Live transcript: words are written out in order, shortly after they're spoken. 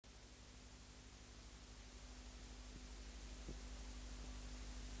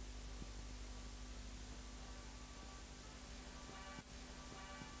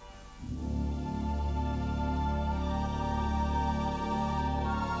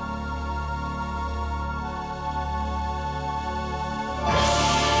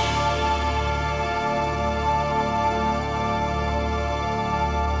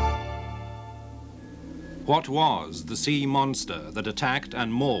What was the sea monster that attacked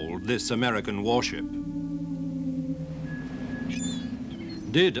and mauled this American warship?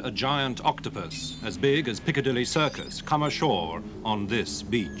 Did a giant octopus as big as Piccadilly Circus come ashore on this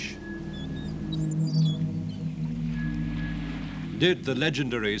beach? Did the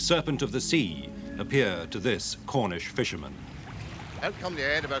legendary serpent of the sea appear to this Cornish fisherman? Out come the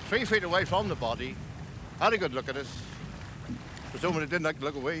head, about 3 feet away from the body. Had a good look at us. Presumably didn't like to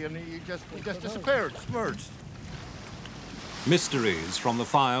look away, and he just disappeared, submerged. Mysteries from the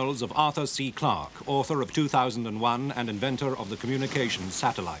files of Arthur C. Clarke, author of 2001 and inventor of the communications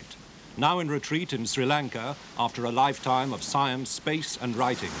satellite. Now in retreat in Sri Lanka, after a lifetime of science, space and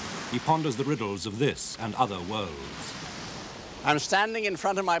writing, he ponders the riddles of this and other worlds. I'm standing in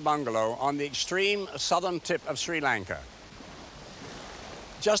front of my bungalow on the extreme southern tip of Sri Lanka.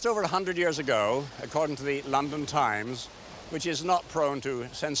 Just over 100 years ago, according to the London Times, which is not prone to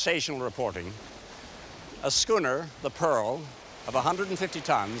sensational reporting, a schooner, the Pearl, of 150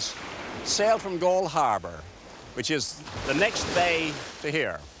 tons, sailed from Galle Harbour, which is the next bay to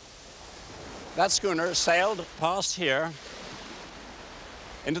here. That schooner sailed past here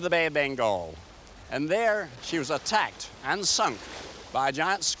into the Bay of Bengal, and there she was attacked and sunk by a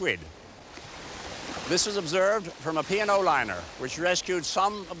giant squid. This was observed from a P&O Liner, which rescued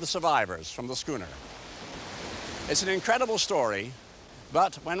some of the survivors from the schooner. It's an incredible story,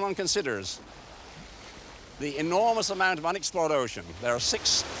 but when one considers the enormous amount of unexplored ocean, there are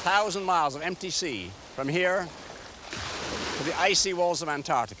 6,000 miles of empty sea from here to the icy walls of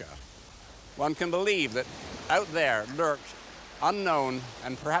Antarctica, one can believe that out there lurked unknown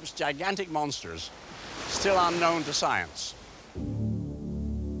and perhaps gigantic monsters still unknown to science.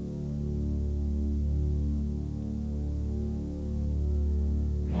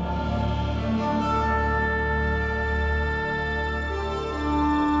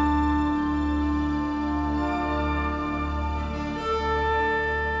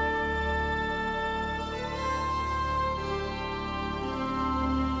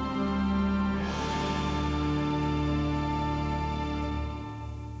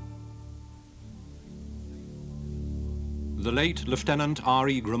 The late Lieutenant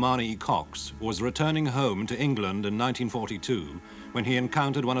R.E. Grimani Cox was returning home to England in 1942 when he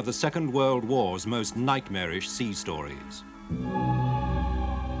encountered one of the Second World War's most nightmarish sea stories.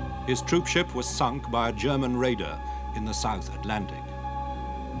 His troopship was sunk by a German raider in the South Atlantic.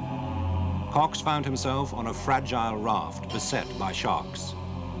 Cox found himself on a fragile raft beset by sharks.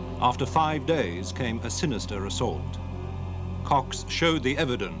 After 5 days came a sinister assault. Cox showed the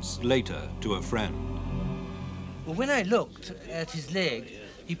evidence later to a friend. Well, when I looked at his leg,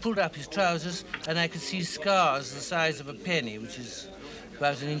 he pulled up his trousers and I could see scars the size of a penny, which is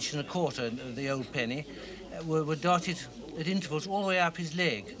about 1.25 inches of the old penny, were dotted at intervals all the way up his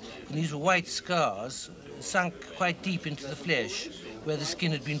leg. And these were white scars, sunk quite deep into the flesh, where the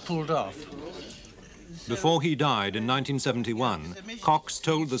skin had been pulled off. Before he died in 1971, Cox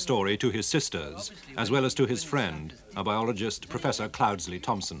told the story to his sisters, as well as to his friend, a biologist, Professor Cloudsley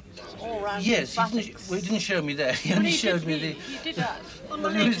Thompson. Yes, he didn't show me that. He only showed me the... He did that.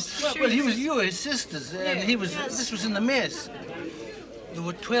 You were his sisters, and this was in the mess. There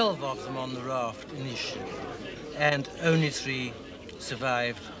were 12 of them on the raft initially, and only 3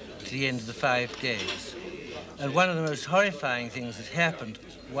 survived to the end of the 5 days. And one of the most horrifying things that happened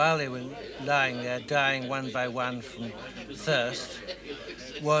while they were lying there, dying one by one from thirst,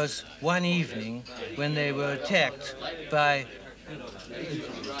 was one evening when they were attacked by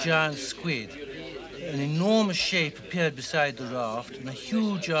a giant squid. An enormous shape appeared beside the raft, and a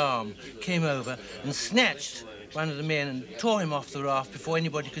huge arm came over and snatched one of the men and tore him off the raft before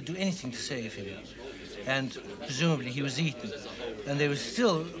anybody could do anything to save him. And presumably he was eaten. And they were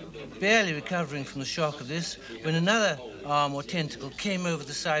still barely recovering from the shock of this when another arm or tentacle came over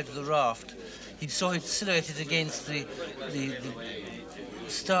the side of the raft. He saw it silhouetted against the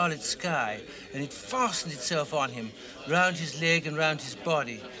starlit sky, and it fastened itself on him, round his leg and round his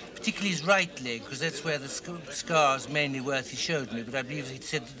body, particularly his right leg, because that's where the scars mainly were, he showed me, but I believe he'd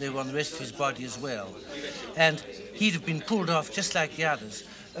said that they were on the rest of his body as well. And he'd have been pulled off just like the others,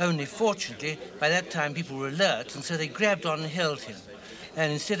 only fortunately, by that time people were alert, and so they grabbed on and held him.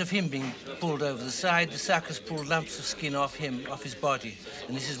 And instead of him being pulled over the side, the suckers pulled lumps of skin off him, off his body.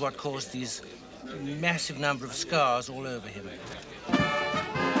 And this is what caused these massive number of scars all over him.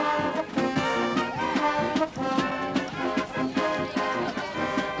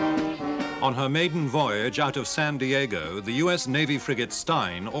 On her maiden voyage out of San Diego, the US Navy frigate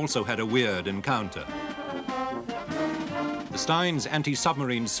Stein also had a weird encounter. The Stein's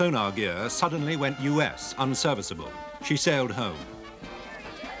anti-submarine sonar gear suddenly went US, unserviceable. She sailed home.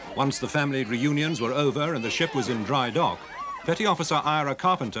 Once the family reunions were over and the ship was in dry dock, Petty Officer Ira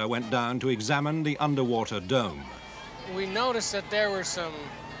Carpenter went down to examine the underwater dome. We noticed that there were some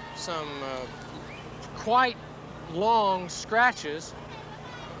quite long scratches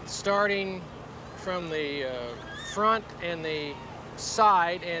starting from the front and the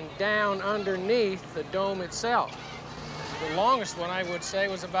side and down underneath the dome itself. The longest one, I would say,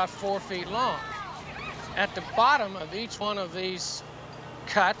 was about 4 feet long. At the bottom of each one of these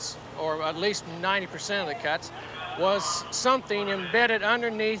cuts, or at least 90% of the cuts, was something embedded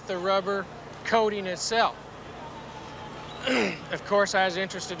underneath the rubber coating itself. Of course, I was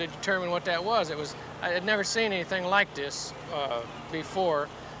interested to determine what that was. I had never seen anything like this before.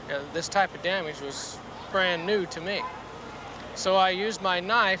 This type of damage was brand new to me. So I used my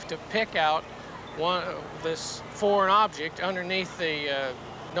knife to pick out this foreign object underneath the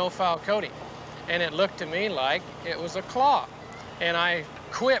no-foul coating. And it looked to me like it was a claw. And I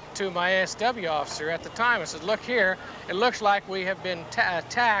quipped to my ASW officer at the time. I said, look here, it looks like we have been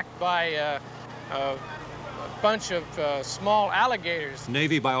attacked by a bunch of small alligators.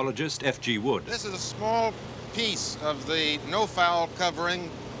 Navy biologist F.G. Wood. This is a small piece of the no-foul covering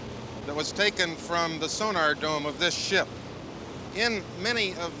that was taken from the sonar dome of this ship. In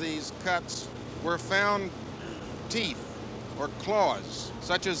many of these cuts were found teeth or claws,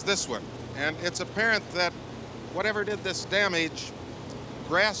 such as this one. And it's apparent that whatever did this damage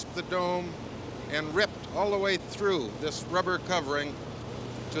grasped the dome and ripped all the way through this rubber covering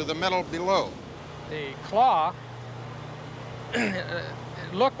to the metal below. The claw it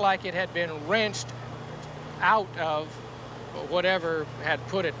looked like it had been wrenched out of whatever had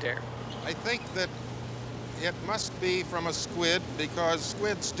put it there. I think that it must be from a squid, because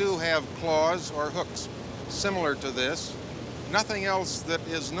squids do have claws or hooks similar to this. Nothing else that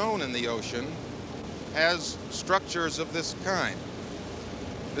is known in the ocean has structures of this kind.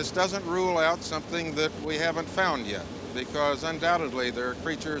 This doesn't rule out something that we haven't found yet, because undoubtedly there are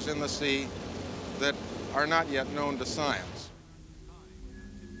creatures in the sea that are not yet known to science.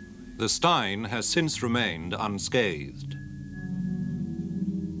 The Stein has since remained unscathed.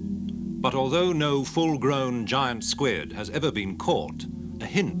 But although no full-grown giant squid has ever been caught, a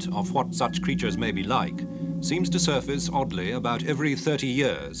hint of what such creatures may be like seems to surface oddly about every 30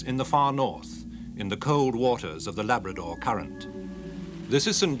 years in the far north, in the cold waters of the Labrador Current. This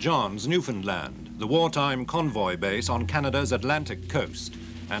is St. John's, Newfoundland, the wartime convoy base on Canada's Atlantic coast,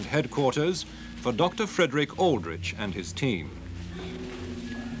 and headquarters for Dr. Frederick Aldrich and his team.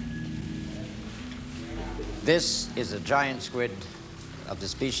 This is a giant squid of the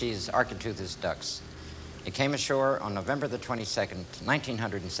species Architeuthis dux. It came ashore on November the 22nd,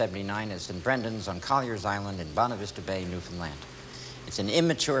 1979 at St. Brendan's on Collier's Island in Bonavista Bay, Newfoundland. It's an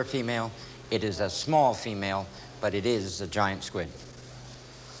immature female. It is a small female, but it is a giant squid.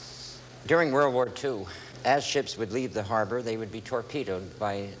 During World War II, as ships would leave the harbor, they would be torpedoed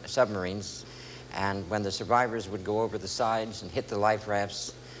by submarines, and when the survivors would go over the sides and hit the life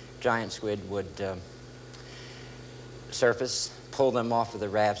rafts, giant squid would surface, pull them off of the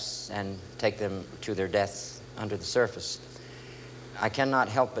rafts, and take them to their death under the surface. I cannot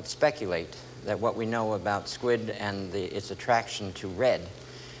help but speculate that what we know about squid and its attraction to red,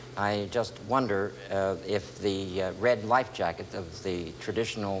 I just wonder if the red life jacket of the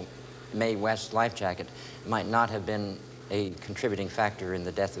traditional Mae West life jacket might not have been a contributing factor in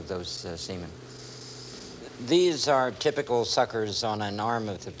the death of those seamen. These are typical suckers on an arm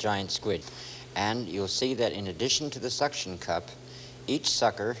of the giant squid. And you'll see that in addition to the suction cup, each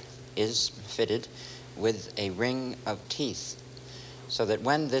sucker is fitted with a ring of teeth, so that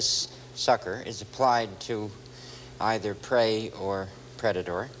when this sucker is applied to either prey or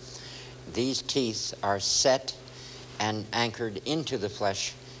predator, these teeth are set and anchored into the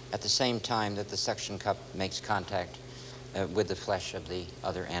flesh at the same time that the suction cup makes contact with the flesh of the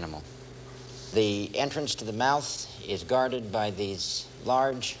other animal. The entrance to the mouth is guarded by these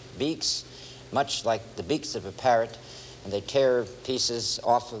large beaks, much like the beaks of a parrot, and they tear pieces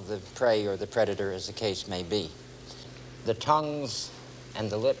off of the prey or the predator, as the case may be. The tongues and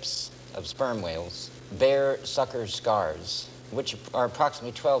the lips of sperm whales bear sucker scars, which are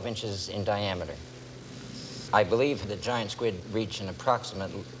approximately 12 inches in diameter. I believe the giant squid reach an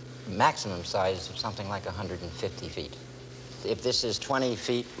approximate maximum size of something like 150 feet. If this is 20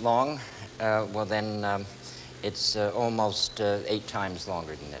 feet long, well then it's almost 8 times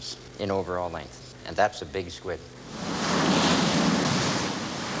longer than this in overall length, and that's a big squid.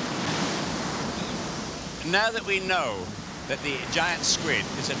 Now that we know that the giant squid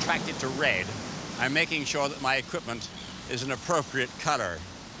is attracted to red, I'm making sure that my equipment is an appropriate color,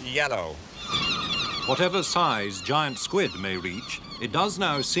 yellow. Whatever size giant squid may reach, It does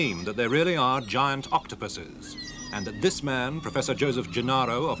now seem that there really are giant octopuses, and that this man, Professor Joseph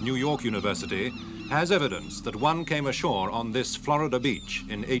Gennaro of New York University, has evidence that one came ashore on this Florida beach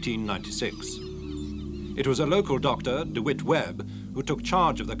in 1896. It was a local doctor, DeWitt Webb, who took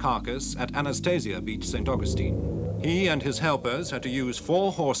charge of the carcass at Anastasia Beach, St. Augustine. He and his helpers had to use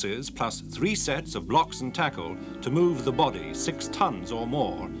 4 horses plus 3 sets of blocks and tackle to move the body 6 tons or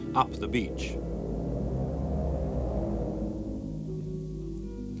more up the beach.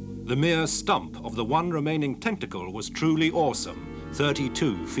 The mere stump of the one remaining tentacle was truly awesome,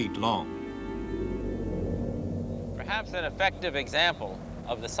 32 feet long. Perhaps an effective example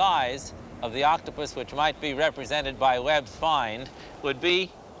of the size of the octopus which might be represented by Webb's find would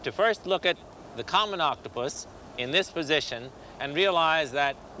be to first look at the common octopus in this position and realize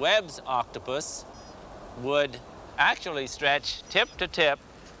that Webb's octopus would actually stretch tip to tip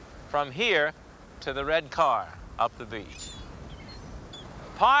from here to the red car up the beach.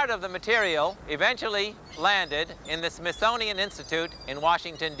 Part of the material eventually landed in the Smithsonian Institute in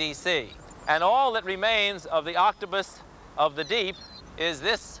Washington, D.C. And all that remains of the octopus of the deep is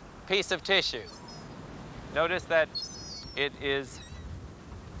this piece of tissue. Notice that it is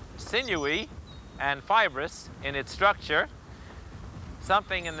sinewy and fibrous in its structure,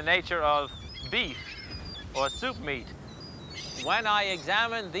 something in the nature of beef or soup meat. When I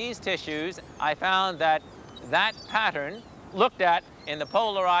examined these tissues, I found that that pattern, looked at in the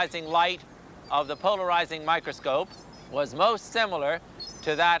polarizing light of the polarizing microscope, was most similar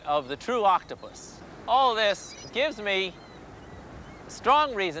to that of the true octopus. All this gives me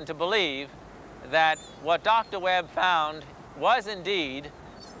strong reason to believe that what Dr. Webb found was indeed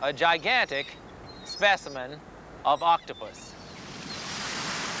a gigantic specimen of octopus.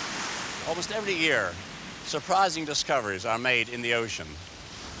 Almost every year, surprising discoveries are made in the ocean.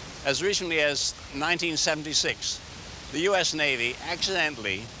 As recently as 1976, the U.S. Navy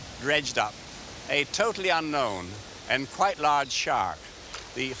accidentally dredged up a totally unknown and quite large shark,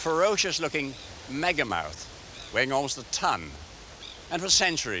 the ferocious-looking megamouth, weighing almost a ton. And for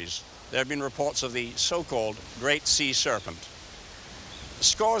centuries, there have been reports of the so-called Great Sea Serpent.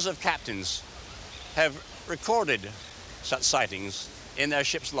 Scores of captains have recorded such sightings in their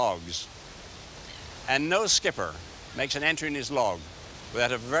ship's logs. And no skipper makes an entry in his log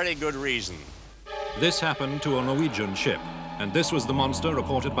without a very good reason. This happened to a Norwegian ship, and this was the monster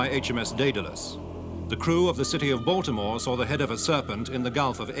reported by HMS Daedalus. The crew of the city of Baltimore saw the head of a serpent in the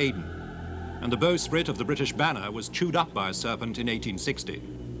Gulf of Aden, and the bowsprit of the British banner was chewed up by a serpent in 1860.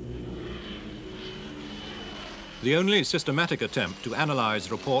 The only systematic attempt to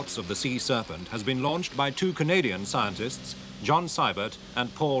analyze reports of the sea serpent has been launched by 2 Canadian scientists, John Seibert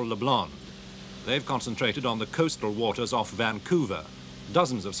and Paul LeBlanc. They've concentrated on the coastal waters off Vancouver.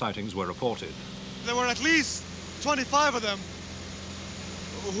 Dozens of sightings were reported. There were at least 25 of them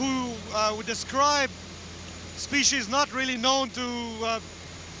who would describe species not really known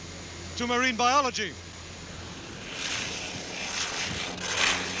to marine biology.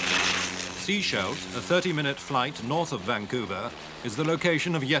 Seashelt, a 30-minute flight north of Vancouver, is the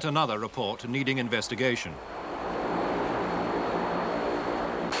location of yet another report needing investigation.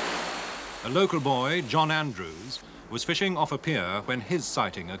 A local boy, John Andrews, was fishing off a pier when his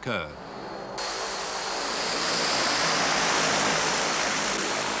sighting occurred.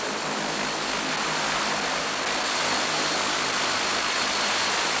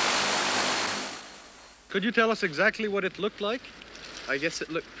 Could you tell us exactly what it looked like? I guess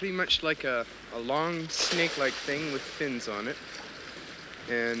it looked pretty much like a long snake-like thing with fins on it.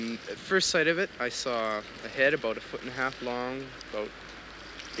 And at first sight of it, I saw a head about 1.5 feet long, about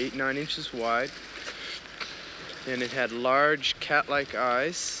 8-9 inches wide. And it had large cat-like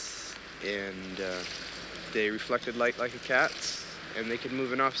eyes, and they reflected light like a cat's, and they could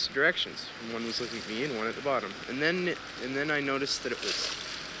move in opposite directions. One was looking at me and one at the bottom. And then I noticed that it was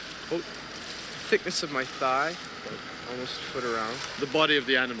about thickness of my thigh, almost a foot around. The body of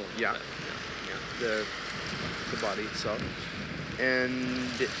the animal? Yeah, the body itself.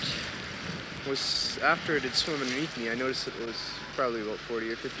 And it was, after it had swum underneath me, I noticed it was probably about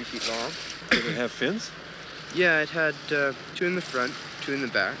 40 or 50 feet long. Did it have fins? Yeah, it had 2 in the front, 2 in the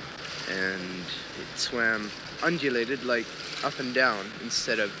back, and it swam undulated, like up and down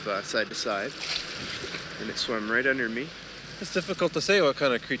instead of side to side. And it swam right under me. It's difficult to say what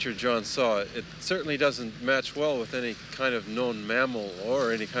kind of creature John saw. It certainly doesn't match well with any kind of known mammal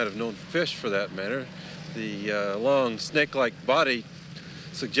or any kind of known fish for that matter. The long snake-like body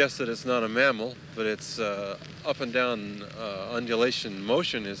suggests that it's not a mammal, but its up and down undulation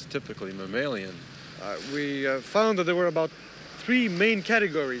motion is typically mammalian. We found that there were about 3 main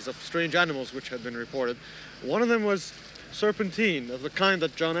categories of strange animals which had been reported. One of them was serpentine of the kind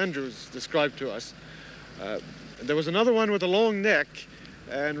that John Andrews described to us. There was another one with a long neck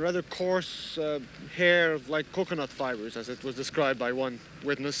and rather coarse hair like coconut fibers, as it was described by one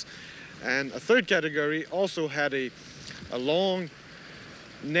witness. And a third category also had a long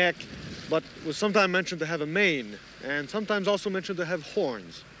neck, but was sometimes mentioned to have a mane, and sometimes also mentioned to have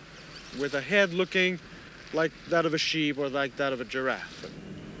horns, with a head looking like that of a sheep or like that of a giraffe.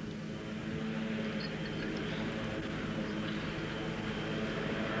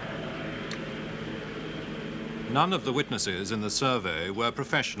 None of the witnesses in the survey were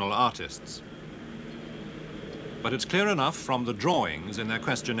professional artists. But it's clear enough from the drawings in their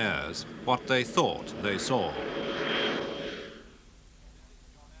questionnaires what they thought they saw.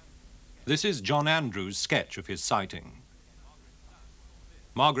 This is John Andrews' sketch of his sighting.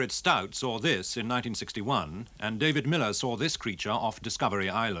 Margaret Stout saw this in 1961, and David Miller saw this creature off Discovery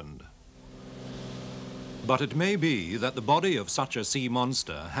Island. But it may be that the body of such a sea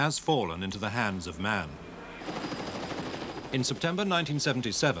monster has fallen into the hands of man. In September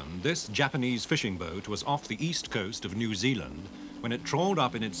 1977, this Japanese fishing boat was off the east coast of New Zealand when it trawled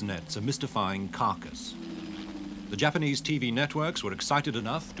up in its nets a mystifying carcass. The Japanese TV networks were excited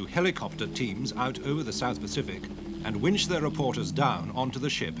enough to helicopter teams out over the South Pacific and winch their reporters down onto the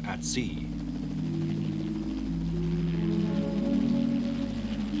ship at sea.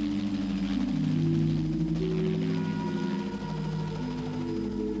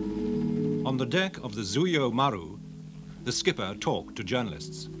 On the deck of the Zuyo Maru, the skipper talked to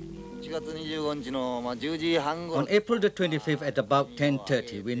journalists. On April the 25th at about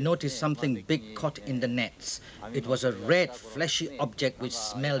 10:30, we noticed something big caught in the nets. It was a red, fleshy object which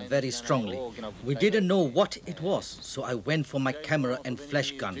smelled very strongly. We didn't know what it was, so I went for my camera and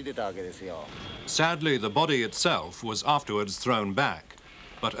flash gun. Sadly, the body itself was afterwards thrown back.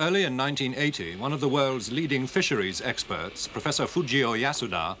 But early in 1980, one of the world's leading fisheries experts, Professor Fujio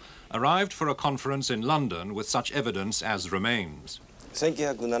Yasuda, arrived for a conference in London with such evidence as remains.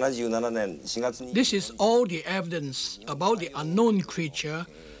 This is all the evidence about the unknown creature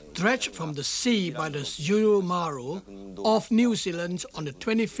dredged from the sea by the Zuyo Maru off New Zealand on the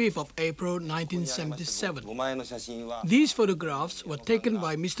 25th of April 1977. These photographs were taken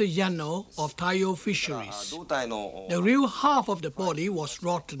by Mr. Yano of Taiyo Fisheries. The real half of the body was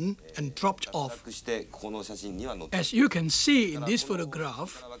rotten and dropped off. As you can see in this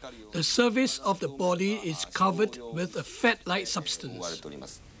photograph, the surface of the body is covered with a fat-like substance.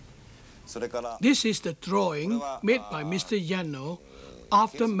 This is the drawing made by Mr. Yano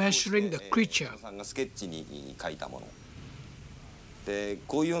after measuring the creature.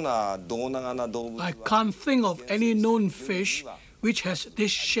 I can't think of any known fish which has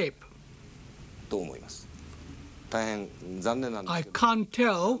this shape. I can't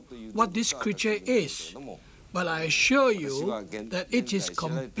tell what this creature is, but I assure you that it is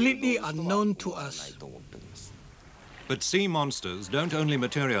completely unknown to us. But sea monsters don't only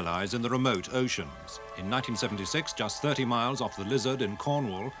materialize in the remote oceans. In 1976, just 30 miles off the Lizard in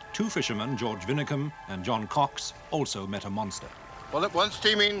Cornwall, two fishermen, George Vinicum and John Cox, also met a monster. Well, it was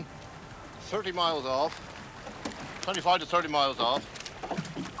steaming 30 miles off, 25 to 30 miles off.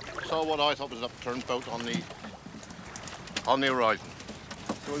 Saw what I thought was an upturned boat on the horizon.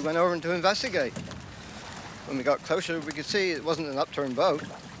 So we went over to investigate. When we got closer, we could see it wasn't an upturned boat.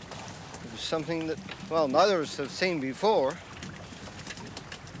 It was something that, well, neither of us have seen before.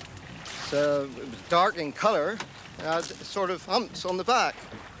 So it was dark in colour and had sort of humps on the back.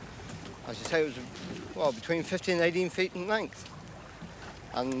 As you say, it was, well, between 15 and 18 feet in length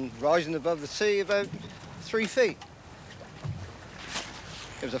and rising above the sea about 3 feet.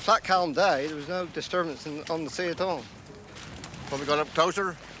 It was a flat, calm day. There was no disturbance on the sea at all. When we got up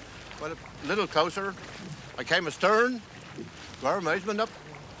closer, well, a little closer, I came astern, to our amazement, up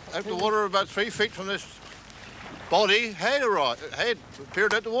out the water about 3 feet from this body, head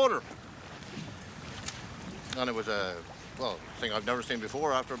appeared out the water. And it was a, well, thing I've never seen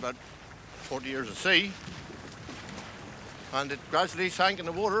before after about 40 years of sea. And it gradually sank in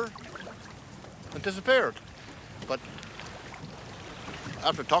the water and disappeared. But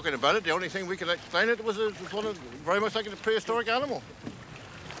after talking about it, the only thing we could explain it was one of, very much like a prehistoric animal.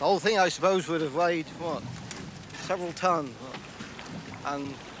 The whole thing, I suppose, would have weighed, what, several tons.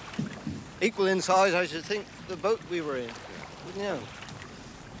 And equal in size, I should think, the boat we were in. Wouldn't you know?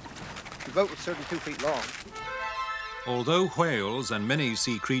 The boat was 32 feet long. Although whales and many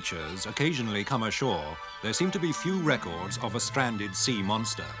sea creatures occasionally come ashore, there seem to be few records of a stranded sea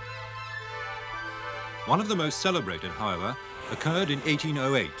monster. One of the most celebrated, however, occurred in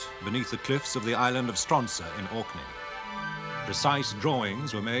 1808 beneath the cliffs of the island of Stronsa in Orkney. Precise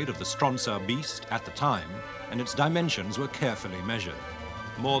drawings were made of the Stroncer beast at the time, and its dimensions were carefully measured.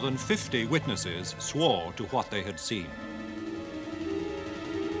 More than 50 witnesses swore to what they had seen.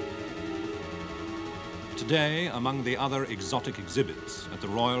 Today, among the other exotic exhibits at the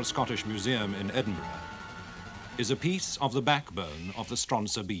Royal Scottish Museum in Edinburgh, is a piece of the backbone of the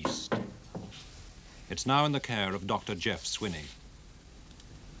Stroncer beast. It's now in the care of Dr. Jeff Swinney.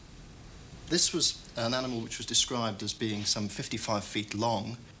 This was an animal which was described as being some 55 feet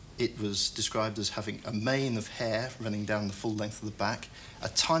long. It was described as having a mane of hair running down the full length of the back, a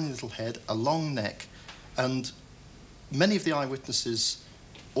tiny little head, a long neck, and many of the eyewitnesses,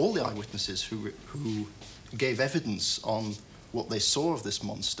 all the eyewitnesses who gave evidence on what they saw of this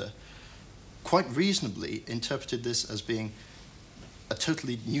monster, quite reasonably interpreted this as being a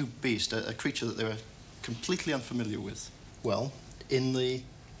totally new beast, a creature that they were completely unfamiliar with. Well, in the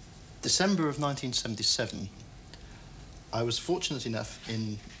December of 1977, I was fortunate enough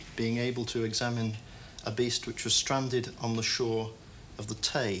in being able to examine a beast which was stranded on the shore of the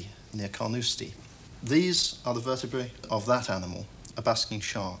Tay near Carnoustie. These are the vertebrae of that animal, a basking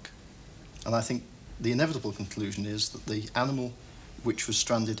shark. And I think the inevitable conclusion is that the animal which was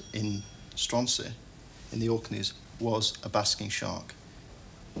stranded in Stroncer, in the Orkneys, was a basking shark.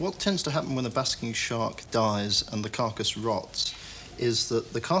 What tends to happen when a basking shark dies and the carcass rots is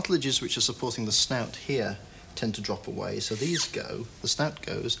that the cartilages which are supporting the snout here tend to drop away. So these go, the snout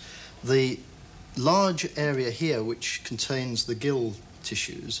goes. The large area here which contains the gill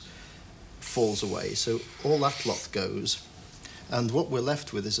tissues falls away. So all that lot goes. And what we're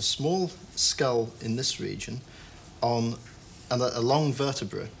left with is a small skull in this region and a long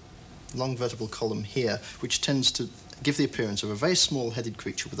vertebra, long vertebral column here, which tends to give the appearance of a very small-headed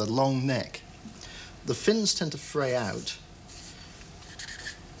creature with a long neck. The fins tend to fray out.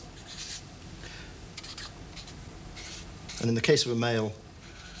 And in the case of a male,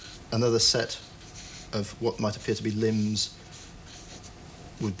 another set of what might appear to be limbs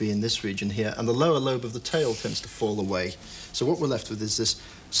would be in this region here, and the lower lobe of the tail tends to fall away. So what we're left with is this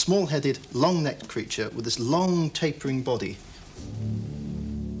small-headed, long-necked creature with this long, tapering body.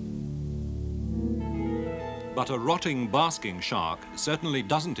 But a rotting basking shark certainly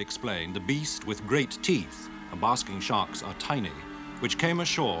doesn't explain the beast with great teeth, and basking sharks are tiny, which came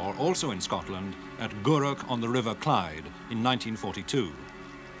ashore, also in Scotland, at Gourock on the River Clyde in 1942.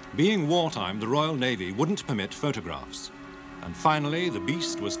 Being wartime, the Royal Navy wouldn't permit photographs. And finally, the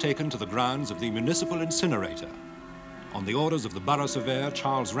beast was taken to the grounds of the municipal incinerator. On the orders of the borough surveyor,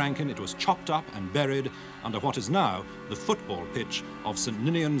 Charles Rankin, it was chopped up and buried under what is now the football pitch of St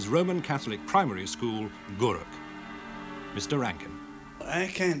Ninian's Roman Catholic Primary School, Gourock. Mr. Rankin. I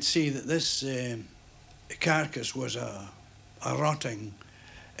can't see that this carcass was a rotting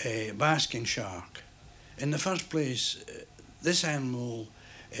basking shark. In the first place, this animal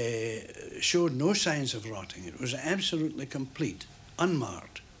showed no signs of rotting. It was absolutely complete,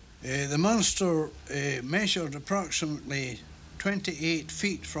 unmarked. The monster measured approximately 28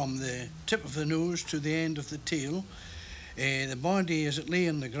 feet from the tip of the nose to the end of the tail. The body, as it lay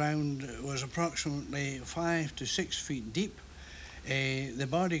on the ground, was approximately 5 to 6 feet deep. The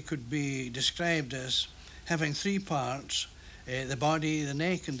body could be described as having three parts: the body, the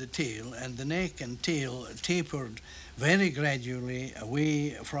neck and the tail, and the neck and tail tapered very gradually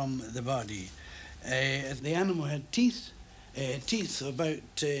away from the body. The animal had teeth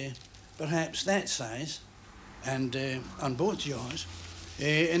about perhaps that size, and on both jaws.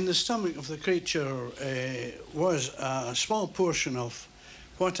 In the stomach of the creature was a small portion of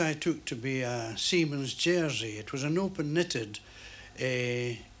what I took to be a seaman's jersey. It was an open knitted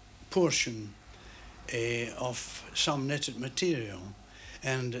portion of some knitted material.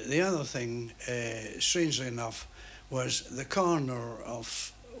 And the other thing, strangely enough, was the corner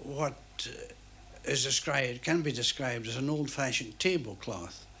of what can be described as an old-fashioned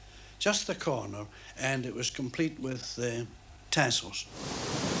tablecloth. Just the corner, and it was complete with tassels.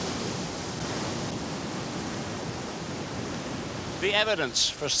 The evidence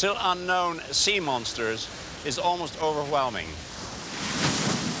for still unknown sea monsters is almost overwhelming.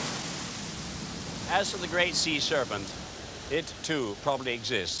 As for the great sea serpent, it too probably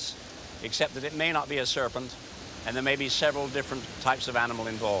exists, except that it may not be a serpent, and there may be several different types of animal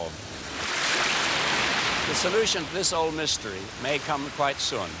involved. The solution to this old mystery may come quite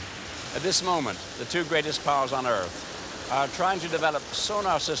soon. At this moment, the two greatest powers on Earth are trying to develop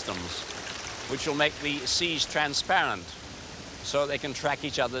sonar systems which will make the seas transparent so they can track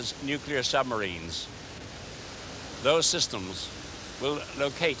each other's nuclear submarines. Those systems will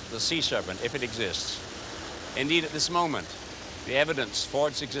locate the sea serpent if it exists. Indeed, at this moment, the evidence for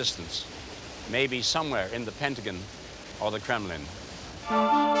its existence may be somewhere in the Pentagon or the Kremlin.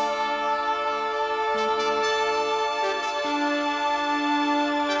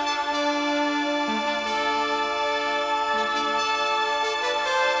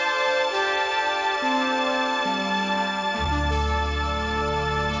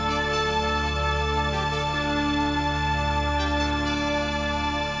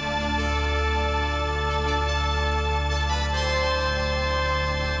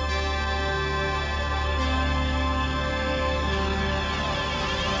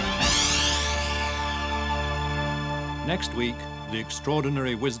 Next week, the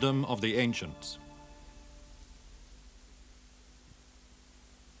extraordinary wisdom of the ancients.